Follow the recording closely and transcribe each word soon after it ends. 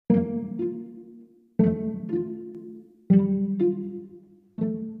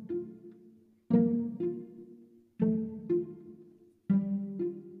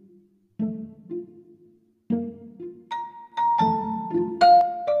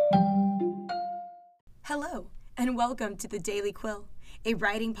Hello, and welcome to the Daily Quill, a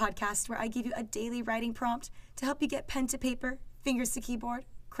writing podcast where I give you a daily writing prompt to help you get pen to paper, fingers to keyboard,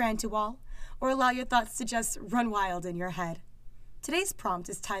 crayon to wall, or allow your thoughts to just run wild in your head. Today's prompt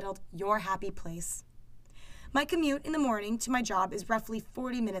is titled, Your Happy Place. My commute in the morning to my job is roughly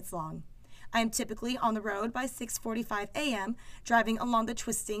 40 minutes long. I am typically on the road by 6:45 a.m., driving along the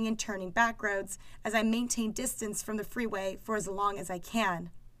twisting and turning back roads as I maintain distance from the freeway for as long as I can.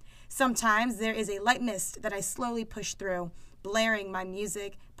 Sometimes there is a light mist that I slowly push through, blaring my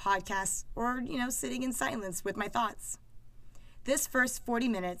music, podcasts, or, sitting in silence with my thoughts. This first 40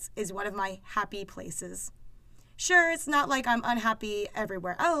 minutes is one of my happy places. Sure, it's not like I'm unhappy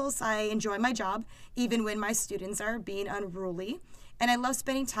everywhere else. I enjoy my job, even when my students are being unruly, and I love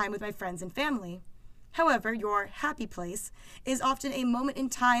spending time with my friends and family. However, your happy place is often a moment in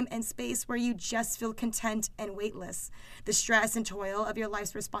time and space where you just feel content and weightless, the stress and toil of your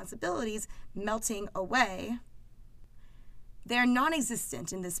life's responsibilities melting away. They're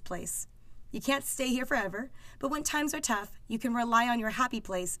non-existent in this place. You can't stay here forever, but when times are tough, you can rely on your happy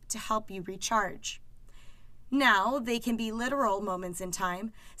place to help you recharge. Now, they can be literal moments in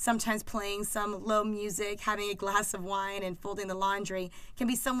time. Sometimes playing some low music, having a glass of wine, and folding the laundry can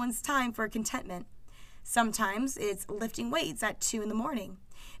be someone's time for contentment. Sometimes it's lifting weights at 2 a.m.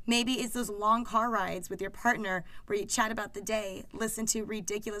 Maybe it's those long car rides with your partner where you chat about the day, listen to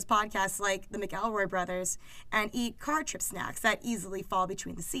ridiculous podcasts like the McElroy Brothers, and eat car trip snacks that easily fall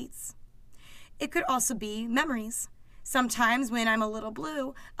between the seats. It could also be memories. Sometimes when I'm a little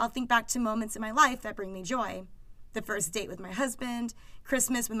blue, I'll think back to moments in my life that bring me joy. The first date with my husband,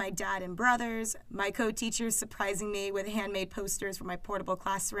 Christmas with my dad and brothers, my co-teachers surprising me with handmade posters for my portable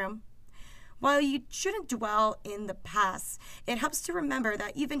classroom. While you shouldn't dwell in the past, it helps to remember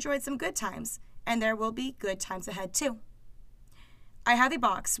that you've enjoyed some good times, and there will be good times ahead too. I have a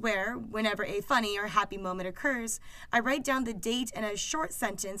box where, whenever a funny or happy moment occurs, I write down the date and a short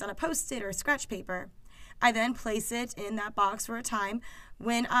sentence on a Post-it or scratch paper. I then place it in that box for a time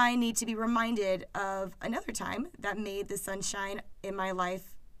when I need to be reminded of another time that made the sunshine in my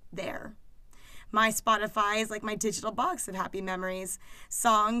life there. My Spotify is like my digital box of happy memories.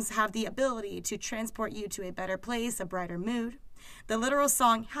 Songs have the ability to transport you to a better place, a brighter mood. The literal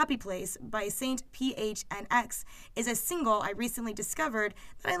song Happy Place by Saint PHNX is a single I recently discovered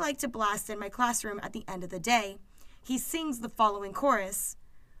that I like to blast in my classroom at the end of the day. He sings the following chorus: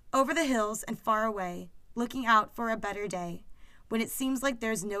 "Over the hills and far away, looking out for a better day. When it seems like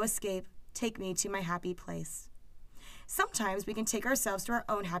there's no escape, take me to my happy place." Sometimes we can take ourselves to our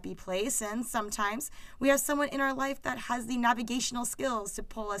own happy place, and sometimes we have someone in our life that has the navigational skills to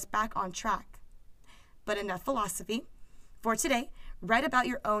pull us back on track. But enough philosophy. For today, write about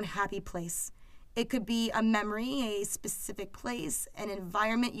your own happy place. It could be a memory, a specific place, an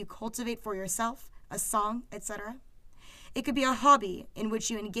environment you cultivate for yourself, a song, etc. It could be a hobby in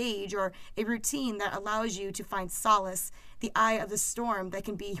which you engage or a routine that allows you to find solace, the eye of the storm that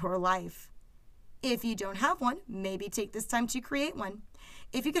can be your life. If you don't have one, maybe take this time to create one.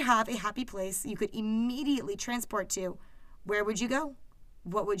 If you could have a happy place you could immediately transport to, where would you go?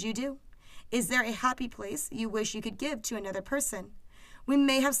 What would you do? Is there a happy place you wish you could give to another person? We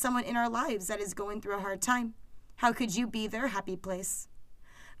may have someone in our lives that is going through a hard time. How could you be their happy place?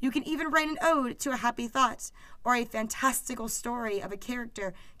 You can even write an ode to a happy thought or a fantastical story of a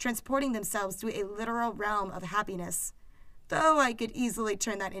character transporting themselves to a literal realm of happiness. Though I could easily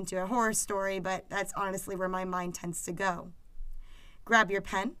turn that into a horror story, but that's honestly where my mind tends to go. Grab your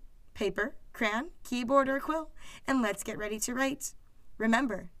pen, paper, crayon, keyboard, or quill, and let's get ready to write.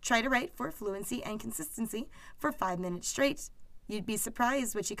 Remember, try to write for fluency and consistency for 5 minutes straight. You'd be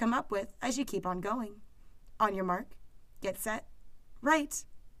surprised what you come up with as you keep on going. On your mark, get set, write.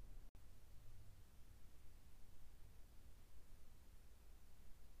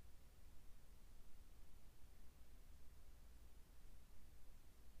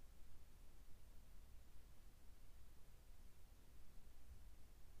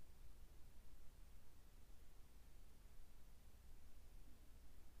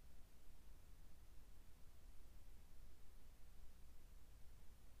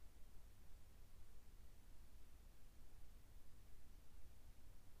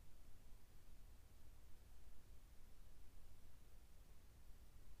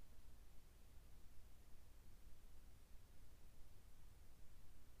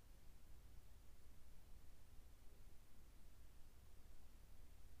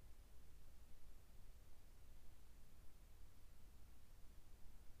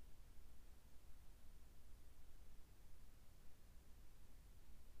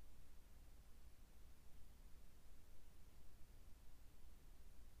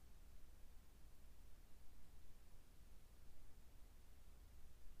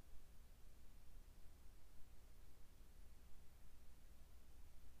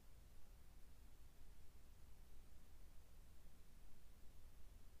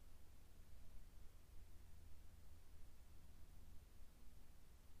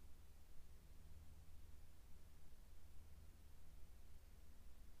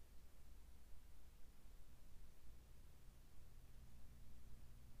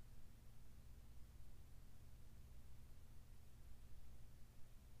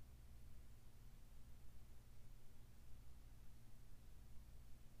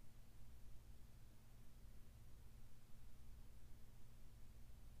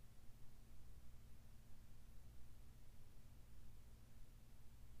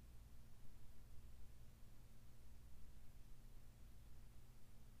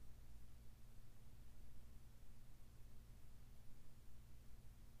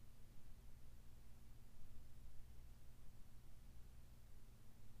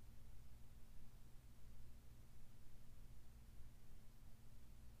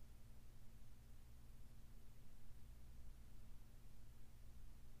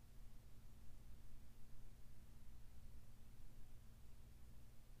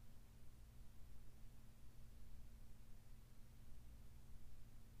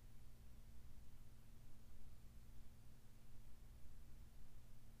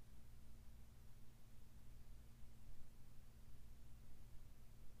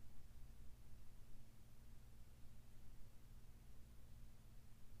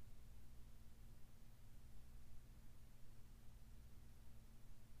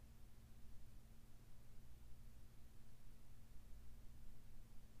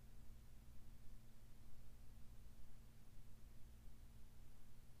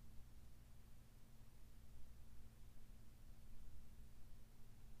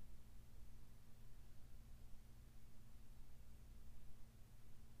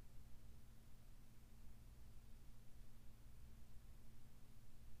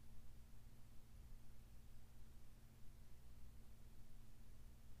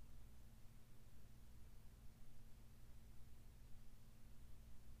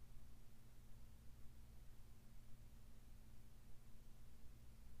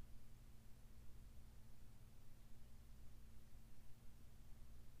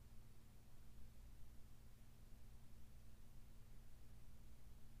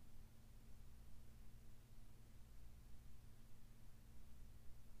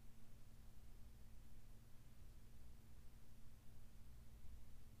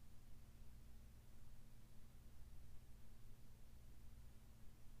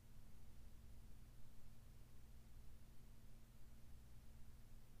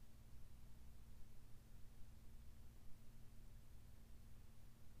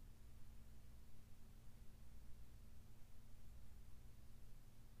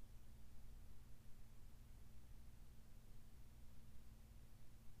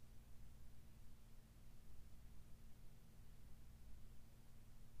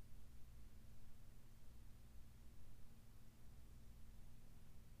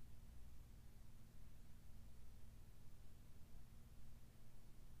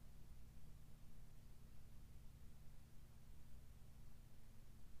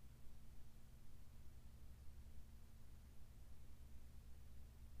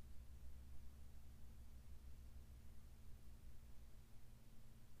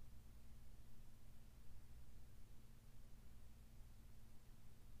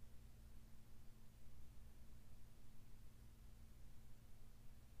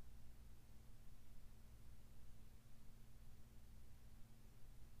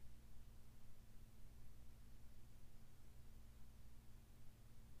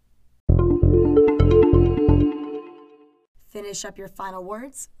 finish up your final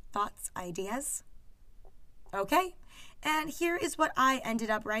words, thoughts, ideas? Okay, and here is what I ended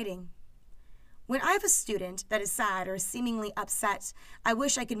up writing. When I have a student that is sad or seemingly upset, I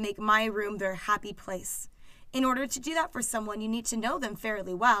wish I could make my room their happy place. In order to do that for someone, you need to know them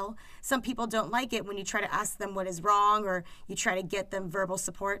fairly well. Some people don't like it when you try to ask them what is wrong or you try to get them verbal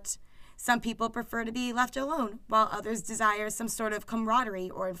support. Some people prefer to be left alone, while others desire some sort of camaraderie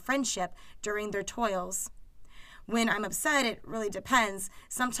or friendship during their toils. When I'm upset, it really depends.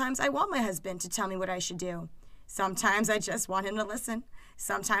 Sometimes I want my husband to tell me what I should do. Sometimes I just want him to listen.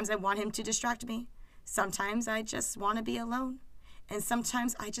 Sometimes I want him to distract me. Sometimes I just want to be alone. And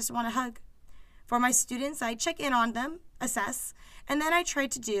sometimes I just want a hug. For my students, I check in on them, assess, and then I try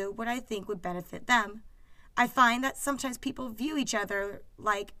to do what I think would benefit them. I find that sometimes people view each other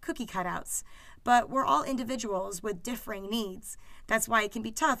like cookie cutouts, but we're all individuals with differing needs. That's why it can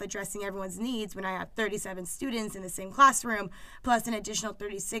be tough addressing everyone's needs when I have 37 students in the same classroom, plus an additional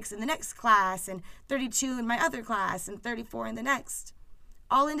 36 in the next class, and 32 in my other class, and 34 in the next.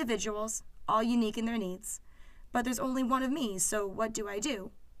 All individuals, all unique in their needs. But there's only one of me, so what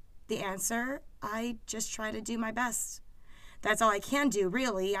do? The answer, I just try to do my best. That's all I can do,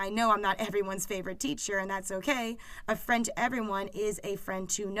 really. I know I'm not everyone's favorite teacher, and that's okay. A friend to everyone is a friend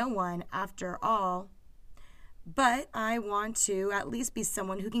to no one, after all. But I want to at least be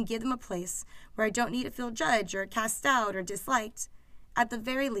someone who can give them a place where I don't need to feel judged or cast out or disliked. At the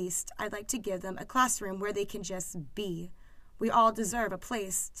very least, I'd like to give them a classroom where they can just be. We all deserve a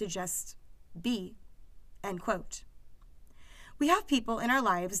place to just be. End quote. We have people in our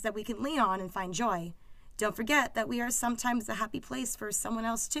lives that we can lean on and find joy. Don't forget that we are sometimes a happy place for someone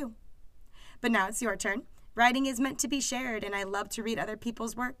else too. But now it's your turn. Writing is meant to be shared, and I love to read other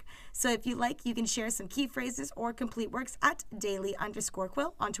people's work. So if you like, you can share some key phrases or complete works at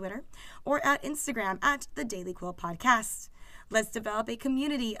daily_quill on Twitter or at Instagram at the Daily Quill Podcast. Let's develop a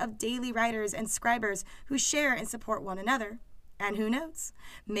community of daily writers and scribers who share and support one another. And who knows,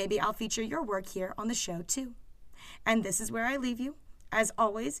 maybe I'll feature your work here on the show too. And this is where I leave you. As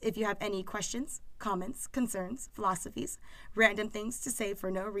always, if you have any questions, comments, concerns, philosophies, random things to say for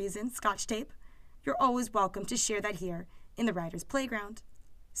no reason, Scotch tape, you're always welcome to share that here in the Writer's Playground.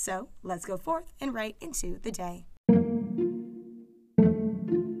 So let's go forth and write into the day.